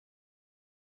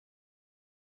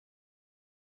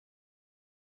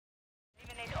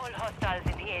Eliminate all hostiles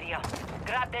in the area.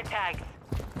 Grab their tags.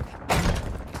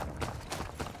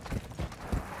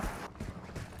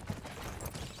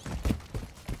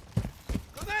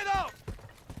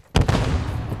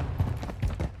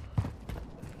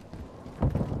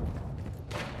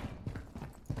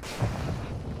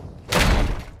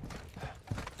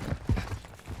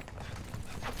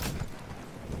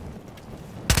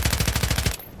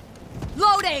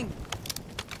 Loading!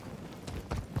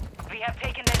 We have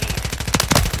taken the lead.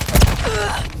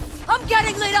 I'm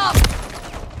getting lit up!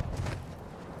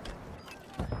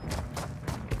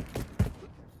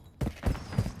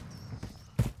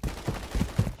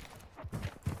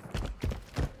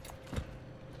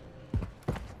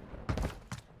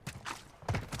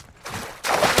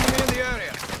 Enemy in the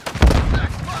area.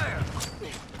 Back fire.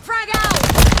 Frag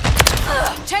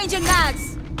out! Changing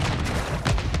mags!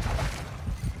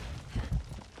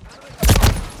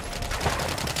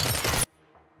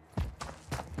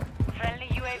 Friendly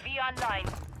UAV online.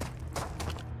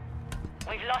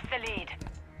 We've lost the lead.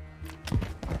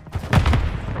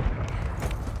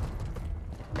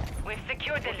 We've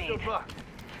secured the lead. Good luck.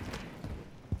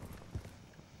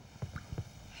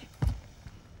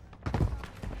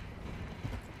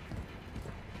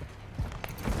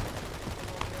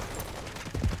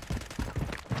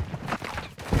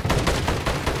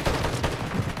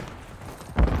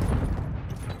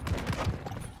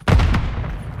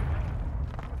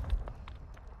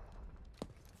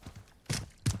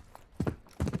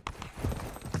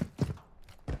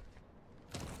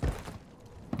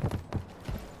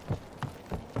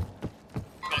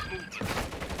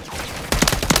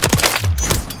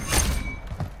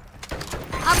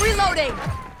 I'm reloading!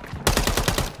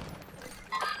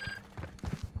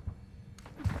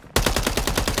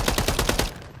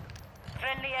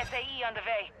 Friendly SAE on the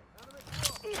way.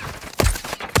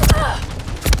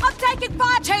 I'm taking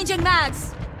fire! Changing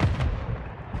mags!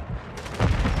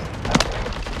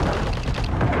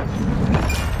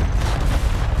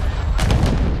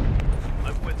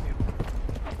 I'm with you.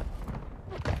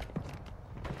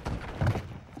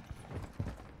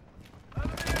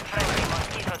 Friendly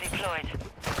mosquito deployed.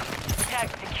 Tag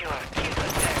secure. Kill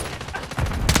confirmed.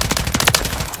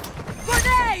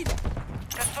 Grenade!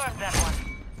 Confirm that one.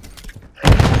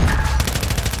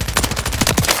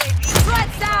 Threat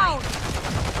down!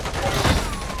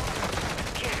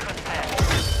 Kill confirmed.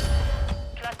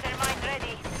 Cluster mine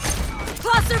ready.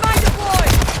 Cluster mine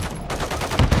deployed!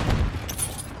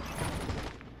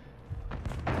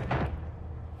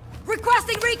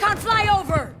 Requesting recon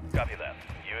flyover! Copy that.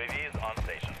 UAV is on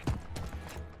station.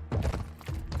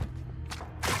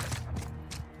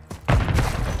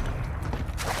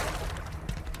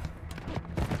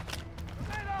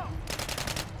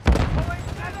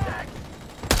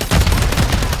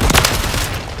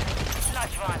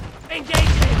 Flash one.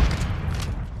 Engaging!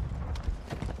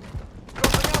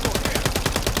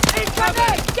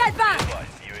 Grenade! Get back!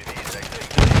 Advise, UAV is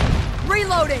exiting.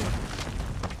 Reloading!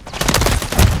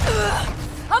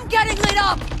 I'm getting lit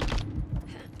up!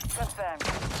 Confirmed.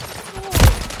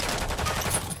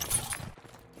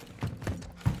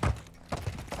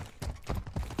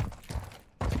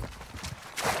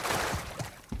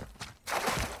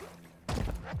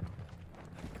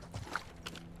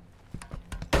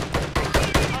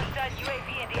 Hostile UAV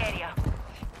in the area.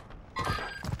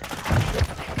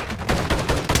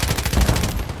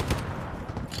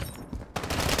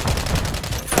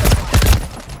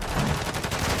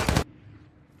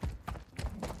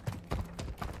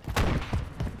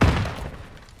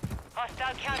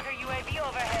 Hostile counter UAV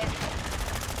overhead.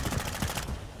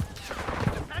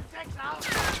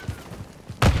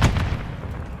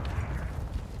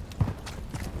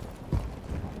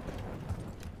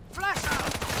 Flash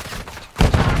out.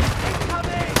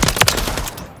 Incoming.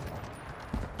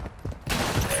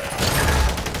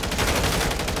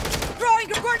 Throwing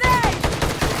a grenade!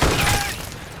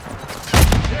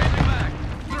 Changing mag.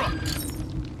 Drop.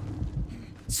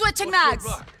 Switching mags!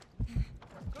 Good luck.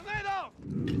 Grenade out.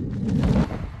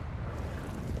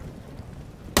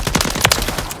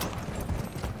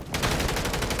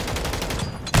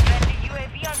 Friendly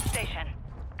UAV on station.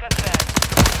 Confirmed.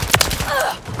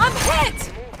 I'm hit!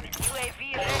 UAV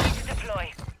ready to deploy.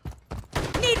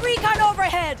 Need recon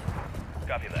overhead!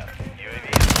 Copy that. UAV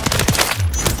is on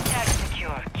station. Tag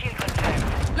secure. Kill confirmed.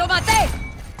 Lo maté!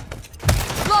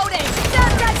 Loading!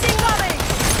 Death threats incoming!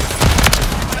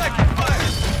 Taking fire.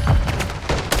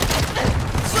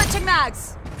 Switching mags!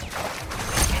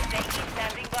 SAE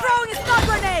standing by. Throwing a stun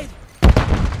grenade!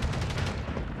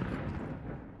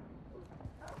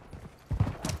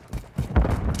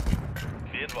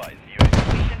 Be advised, UAV.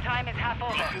 Mission time is half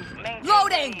over. Maintain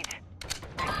Loading. the lead.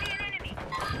 I see an enemy.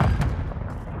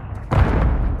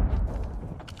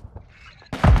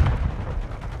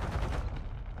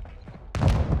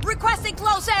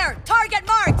 close air! Target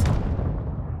marked!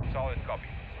 Solid copy.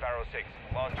 Sparrow 6,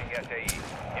 launching SAE.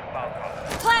 Inbound call.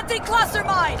 Planting cluster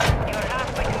mine! You're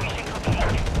halfway to mission complete.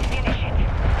 Finish it.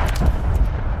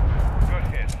 Good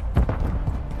hit.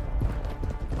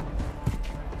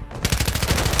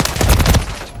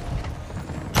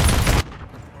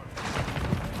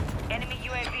 Enemy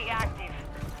UAV active.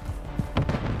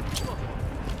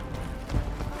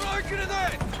 Throwing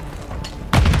grenade!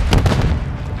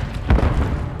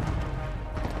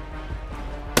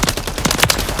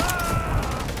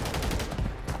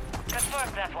 Confirm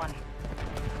that one.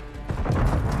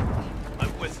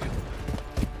 I'm with you.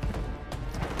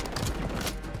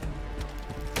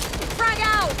 Frag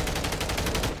out!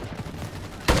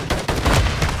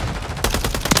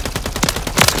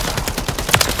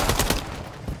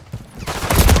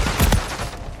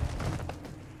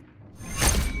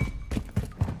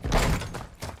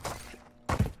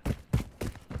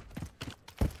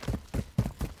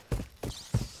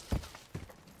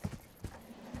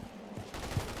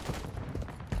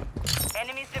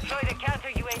 Enemies deploy the counter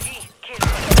UAV. Kill.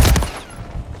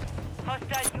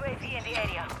 Hostile UAV in the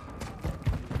area.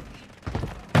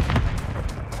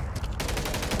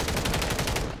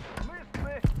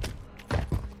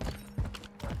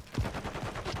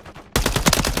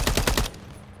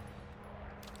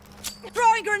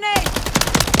 Throwing grenade!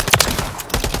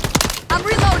 I'm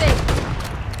reloading!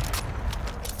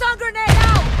 Stun grenade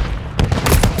out!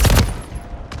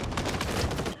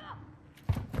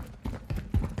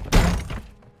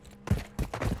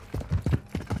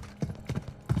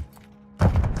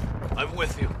 I'm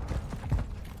with you.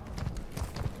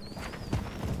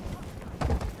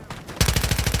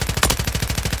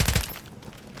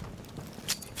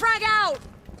 Frag out!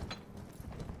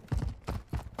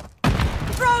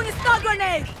 Throwing a stun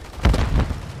grenade!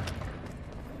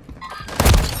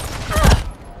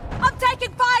 I'm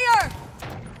taking fire!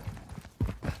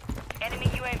 Enemy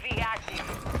UAV active.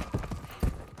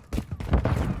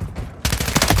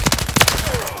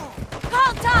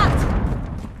 Contact!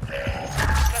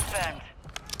 Confirmed.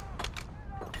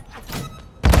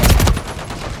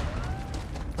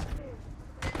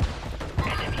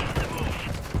 Enemy on the move.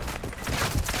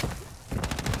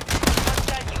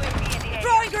 Hostile UAV in the area.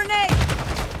 Throwing grenade!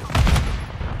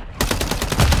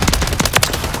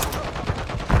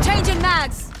 Changing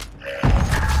mags!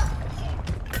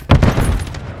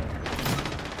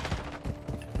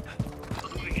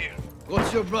 Moving here.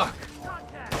 What's your mark?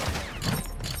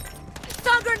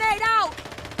 Stun grenade out!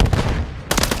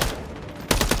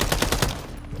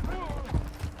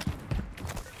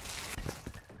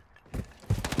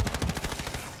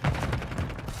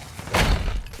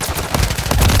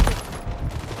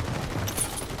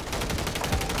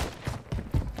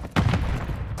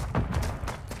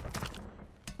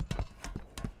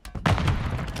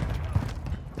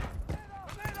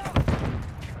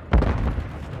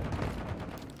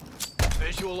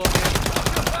 Visual location.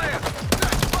 Fire!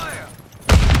 Catch fire!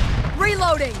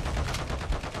 Reloading!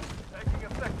 Taking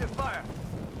effective fire.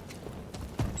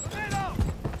 Tornado!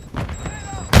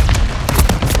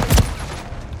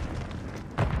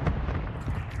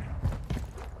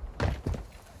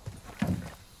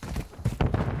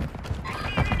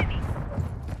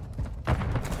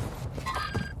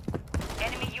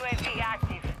 Enemy UAV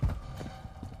active.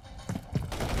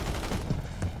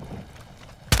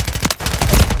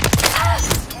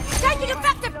 Taking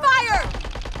effective fire!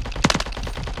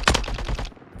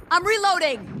 I'm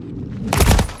reloading!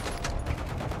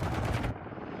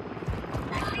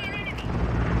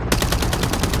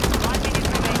 One minute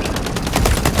remaining.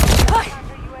 Ay,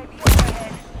 Counter UAV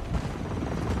overhead.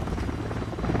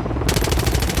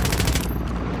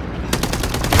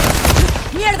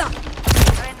 Mierda!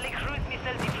 Friendly cruise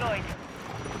missile deployed.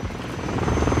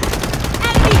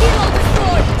 Enemy helo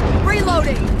destroyed!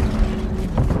 Reloading!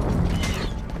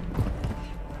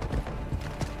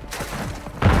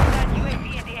 Hostile UAV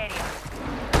in the area.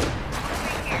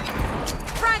 Moving here.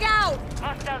 Frag out!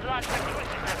 Hostiles launch the cruise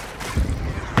system.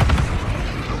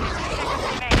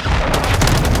 Remain.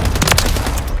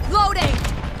 Loading!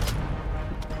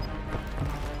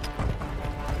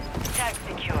 Tag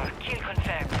secure. Kill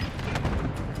confirmed.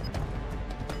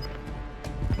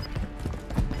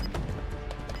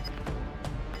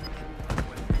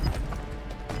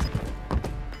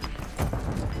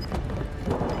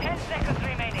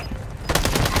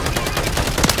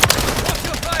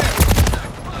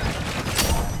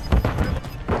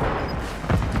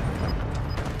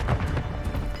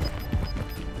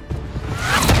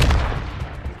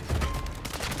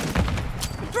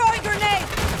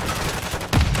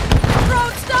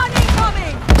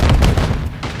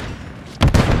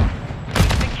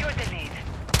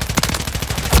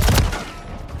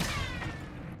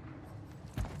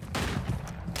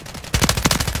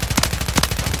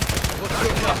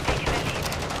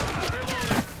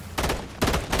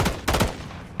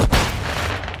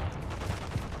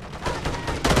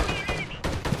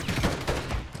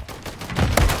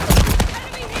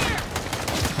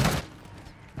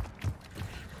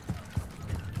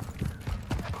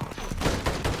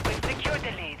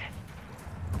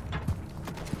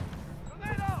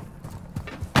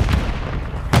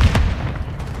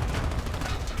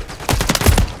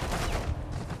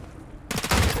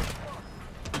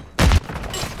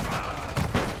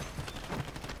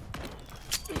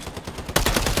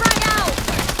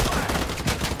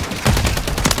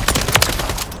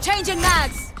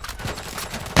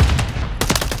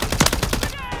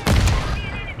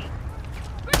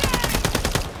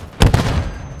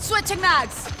 Switching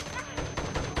mags.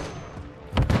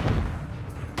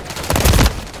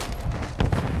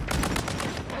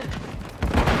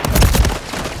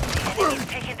 Enemy's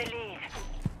taking the lead.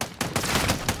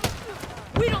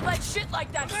 We don't let shit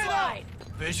like that slide.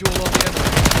 Visual on the enemy.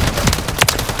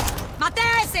 Mate a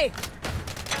ese.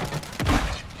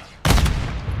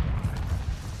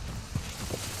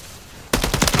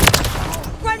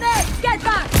 Grenade! Get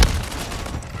back!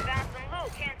 Found some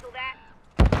loot. Cancel that.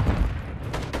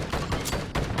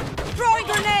 Throwing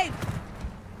grenade!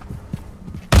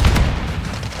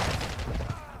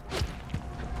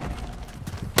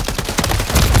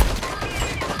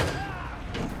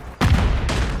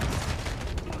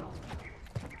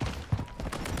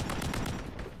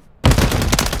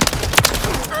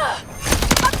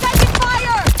 I'm taking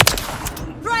fire!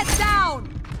 Threat down!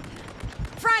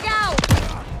 Frag out!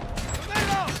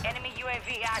 Enemy UAV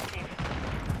active.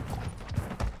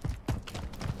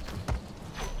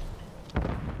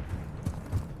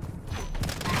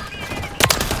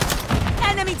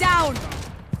 Enemy down!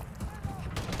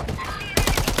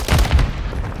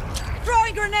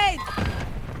 Throwing grenade!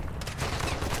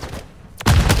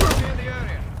 Enemy in the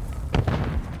area.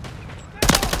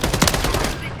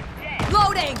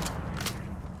 Loading!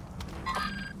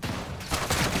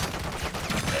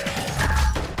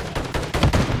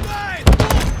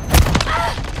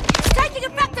 Taking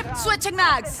effective! Switching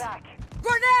mags! Back.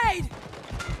 Grenade!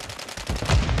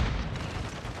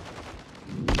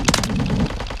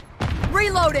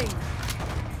 Reloading!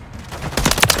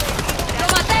 Lo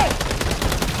maté!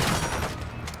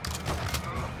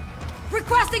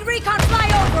 Requesting recon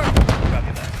flyover!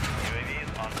 Copy that. UAV is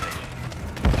on station.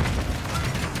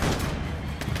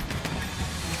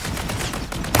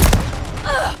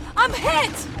 I'm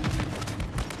hit!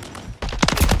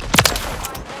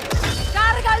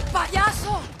 Carga el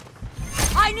payaso!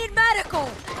 I need medical!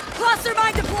 Cluster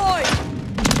mine deployed!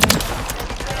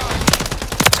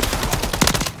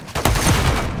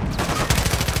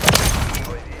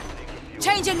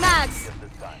 Changing mags!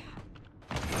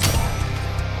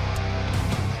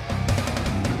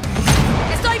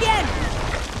 Estoy bien!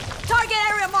 Target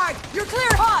area marked! You're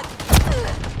clear hot!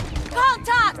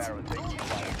 Contact! Sparrow 6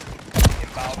 acquired.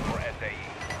 Inbound for SAE.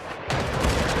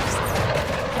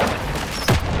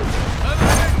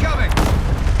 Enemy incoming.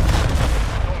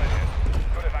 Solid hit.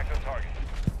 Good effect on target.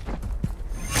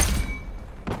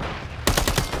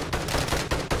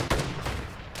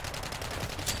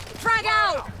 Frag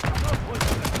out!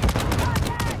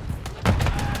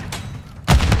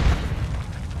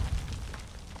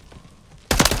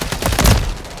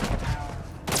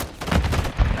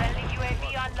 Friendly UAV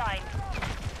online.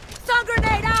 Stun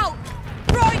grenade out!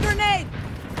 Throwing grenade!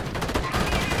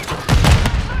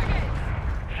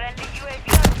 Friendly UAV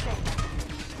on station.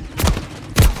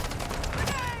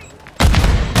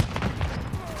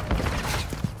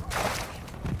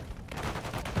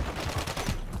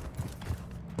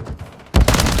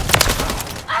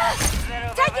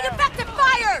 Taking effective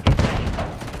fire!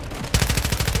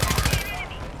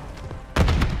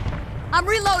 I'm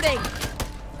reloading!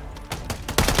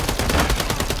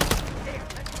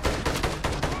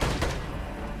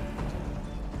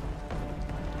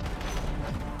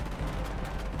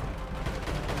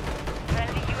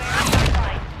 Friendly UAV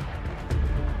online.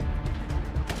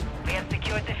 We have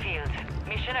secured the field.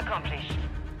 Mission accomplished.